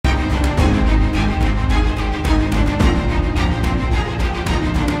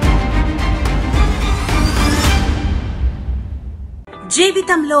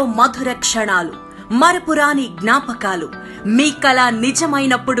జీవితంలో మధుర క్షణాలు, మరపురాని జ్ఞాపకాలు మీ కల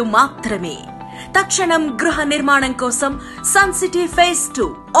నిజమైనప్పుడు మాత్రమే. తక్షణం గృహ నిర్మాణం కోసం sun city phase 2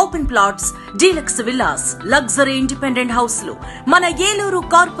 open plots, deluxe villas, luxury independent హౌస్లు మన ఏలూరు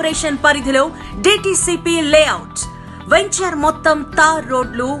కార్పొరేషన్ పరిధిలో డిటిసిపి లేఅవుట్. వెంచర్ మొత్తం తార్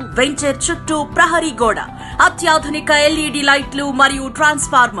రోడ్లు, వెంచర్ చుట్టూ ప్రహరీ గోడ, అత్యాధునిక ఎల్ఈడి లైట్లు మరియు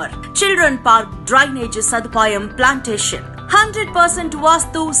ట్రాన్స్ఫార్మర్, చిల్డ్రన్ పార్క్, డ్రైనేజ్ సదుపాయం, ప్లాంటేషన్, 100%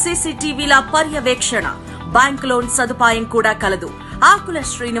 వాస్తు, సీసీటీవీల పర్యవేక్షణ, బ్యాంక్ లోన్ సదుపాయం కూడా కలదు. ఆకుల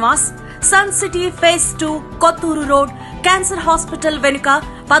Srinivas, sun city phase 2, Kotturu road, cancer hospital వెనుక,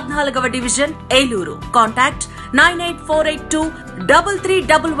 14వ డివిజన్, ఏలూరు. కాంటాక్ట్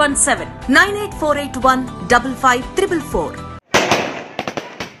 9848233117, 9848155444.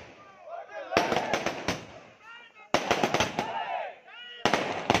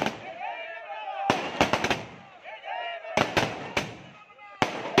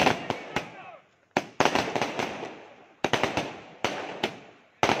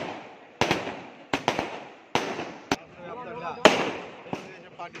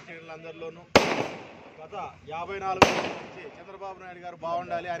 పార్టీ శ్రేణులందరిలోనూ గత 54 నుంచి చంద్రబాబు నాయుడు గారు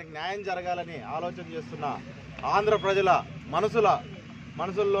బాగుండాలి, ఆయనకు న్యాయం జరగాలని ఆలోచన చేస్తున్న ఆంధ్ర ప్రజల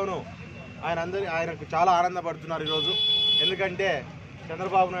మనసుల్లోనూ ఆయనకు చాలా ఆనందపడుతున్నారు ఈరోజు. ఎందుకంటే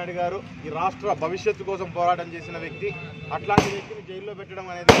చంద్రబాబు నాయుడు గారు ఈ రాష్ట్ర భవిష్యత్తు కోసం పోరాటం చేసిన వ్యక్తి. అట్లాంటి వ్యక్తిని జైల్లో పెట్టడం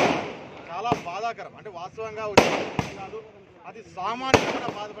అనేది చాలా బాధాకరం. అంటే వాస్తవంగా కాదు, అది సామాన్యంగా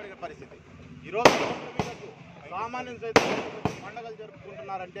బాధపడిన పరిస్థితి. ఈరోజు సామాన్యం సైతం పండుగలు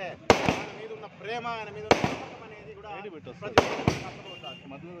జరుపుకుంటున్నారంటే ఆయన మీద ఉన్న ప్రేమ, ఆయన మీద ఉన్న నమ్మకం అనేది కూడా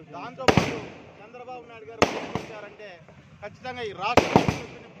దాంతో పాటు చంద్రబాబు నాయుడు గారు వచ్చారంటే ఖచ్చితంగా ఈ రాష్ట్ర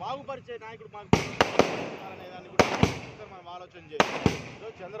బాగుపరిచే నాయకుడు మాకు అనే దాన్ని కూడా మనం ఆలోచన చేయాలి.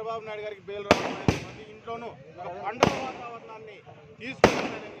 ఈరోజు చంద్రబాబు నాయుడు గారికి బెయిల్ రావడం అనేది ప్రతి ఇంట్లోనూ ఒక పండుగ వాతావరణాన్ని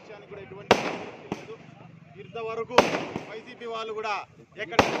తీసుకుంటున్న విషయానికి కూడా ఎటువంటి లేదు. ఇంతవరకు వైసీపీ వాళ్ళు కూడా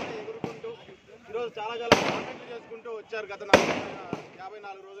ఎక్కడికక్కడ ఎగురుకుంటూ ఈరోజు చాలా కామెంట్లు చేసుకుంటూ వచ్చారు. గత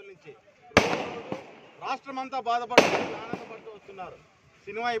 54 రోజుల నుంచి రాష్ట్రం అంతా బాధపడుతూ ఆనందపడుతూ వస్తున్నారు.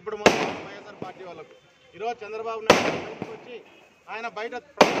 సినిమా ఇప్పుడు మొదలు వైఎస్ఆర్ పార్టీ వాళ్ళకు. ఈరోజు చంద్రబాబు నాయుడు బయటకు వచ్చి ఆయన బయట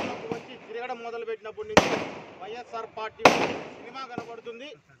ప్రజల్లోకి వచ్చి తిరగడం మొదలుపెట్టినప్పటి నుంచి వైఎస్ఆర్ పార్టీ సినిమా కనబడుతుంది.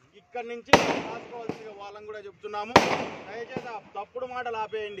 ఇక్కడి నుంచి రాసుకోవాల్సిన వాళ్ళని కూడా చెప్తున్నాము, దయచేసి ఆ తప్పుడు మాటలు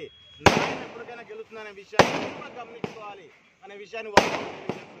ఆపేయండి. న్యాయం ఎప్పటికైనా గెలుస్తుందనే విషయాన్ని కూడా గమనించుకోవాలి అనే విషయాన్ని వాళ్ళు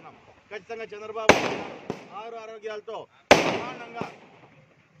తెలియజేస్తున్నాం. ఖచ్చితంగా చంద్రబాబు ఆరు ఆరోగ్యాలతో బ్రహ్మాండంగా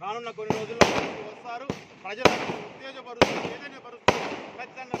రానున్న కొన్ని రోజుల్లో వస్తారు. ప్రజలను ఉత్తేజపరుస్తారు, ఏదైనా పరుస్తారు.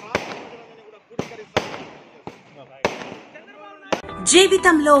 ఖచ్చితంగా రాష్ట్ర ప్రజలందరినీ కూడా కూడీకరిస్తారు.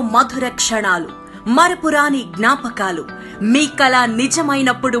 జీవితంలో మధుర క్షణాలు, మరపురాని జ్ఞాపకాలు మీ కల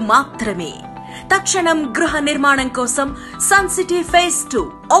నిజమైనప్పుడు మాత్రమే. తక్షణం గృహ నిర్మాణం కోసం sun city phase 2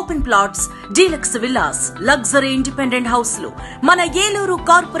 open plots, deluxe villas, luxury independent హౌస్లు మన ఏలూరు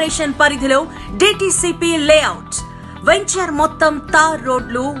కార్పొరేషన్ పరిధిలో డిటిసిపి లేఅవుట్. వెంచర్ మొత్తం తార్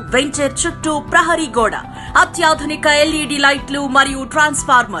రోడ్లు, వెంచర్ చుట్టూ ప్రహరీ గోడ, అత్యాధునిక ఎల్ఈడి లైట్లు మరియు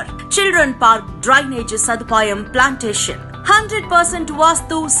ట్రాన్స్ఫార్మర్, చిల్డ్రన్ పార్క్, డ్రైనేజ్ సదుపాయం, ప్లాంటేషన్, 100%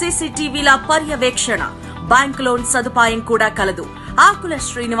 వాస్తు, సీసీటీవీల పర్యవేక్షణ, బ్యాంక్ లోన్ సదుపాయం కూడా కలదు. ఆకుల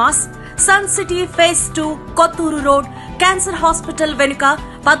Srinivas, sun city phase 2, Kotturu road, cancer hospital వెనుక,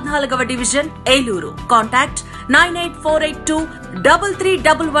 14వ డివిజన్, ఏలూరు. కాంటాక్ట్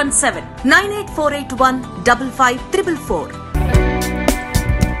 9848233117, 9848155444.